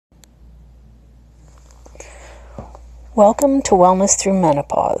Welcome to Wellness Through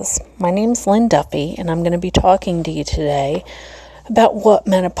Menopause. My name's Lynn Duffy, and I'm going to be talking to you today about what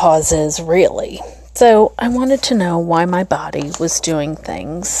menopause is really. So, I wanted to know why my body was doing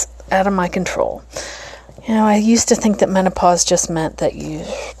things out of my control. I used to think that menopause just meant that your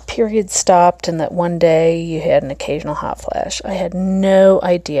period stopped and that one day you had an occasional hot flash. I had no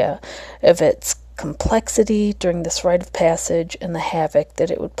idea of its complexity during this rite of passage and the havoc that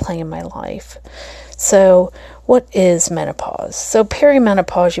it would play in my life. So, what is menopause? So,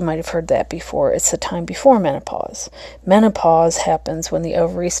 perimenopause, you might have heard that before. It's the time before menopause. Menopause happens when the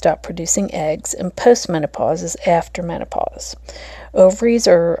ovaries stop producing eggs, and postmenopause is after menopause. Ovaries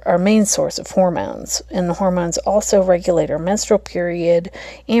are our main source of hormones, and the hormones also regulate our menstrual period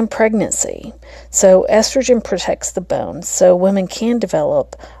and pregnancy. So, estrogen protects the bones, so women can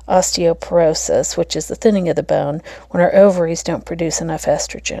develop osteoporosis, which is the thinning of the bone, when our ovaries don't produce enough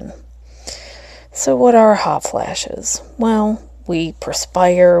estrogen. So what are hot flashes? Well, we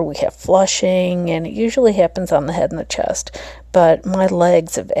perspire, we have flushing, and it usually happens on the head and the chest. But my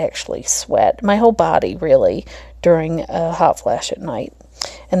legs have actually sweat, my whole body really, during a hot flash at night.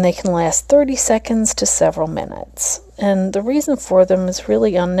 And they can last 30 seconds to several minutes. And the reason for them is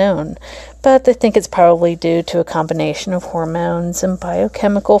really unknown, but they think it's probably due to a combination of hormones and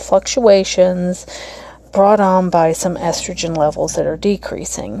biochemical fluctuations brought on by some estrogen levels that are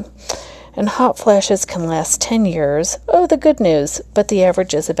decreasing. And hot flashes can last 10 years. Oh, the good news, but the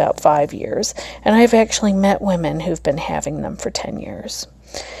average is about 5 years. And I've actually met women who've been having them for 10 years.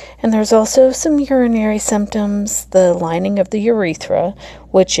 And there's also some urinary symptoms. The lining of the urethra,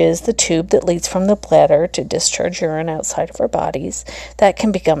 which is the tube that leads from the bladder to discharge urine outside of our bodies, that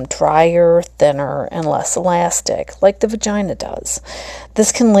can become drier, thinner, and less elastic, like the vagina does.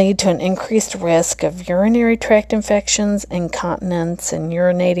 This can lead to an increased risk of urinary tract infections, incontinence, and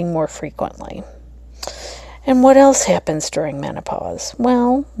urinating more frequently. And what else happens during menopause?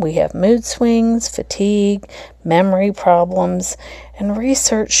 Well, we have mood swings, fatigue, memory problems, and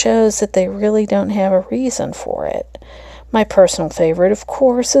research shows that they really don't have a reason for it. My personal favorite, of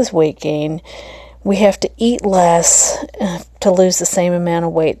course, is weight gain. We have to eat less to lose the same amount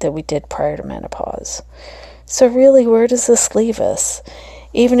of weight that we did prior to menopause. So really, where does this leave us?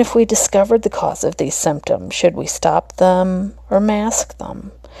 Even if we discovered the cause of these symptoms, should we stop them or mask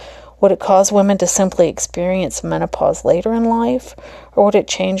them? Would it cause women to simply experience menopause later in life, or would it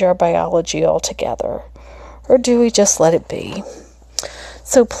change our biology altogether? Or do we just let it be?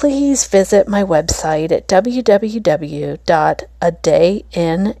 So please visit my website at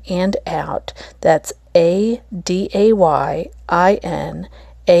www.adayinandout, that's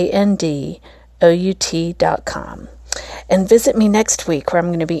ADAYINANDOUT.com. And visit me next week where I'm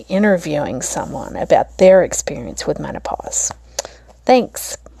going to be interviewing someone about their experience with menopause.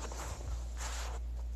 Thanks.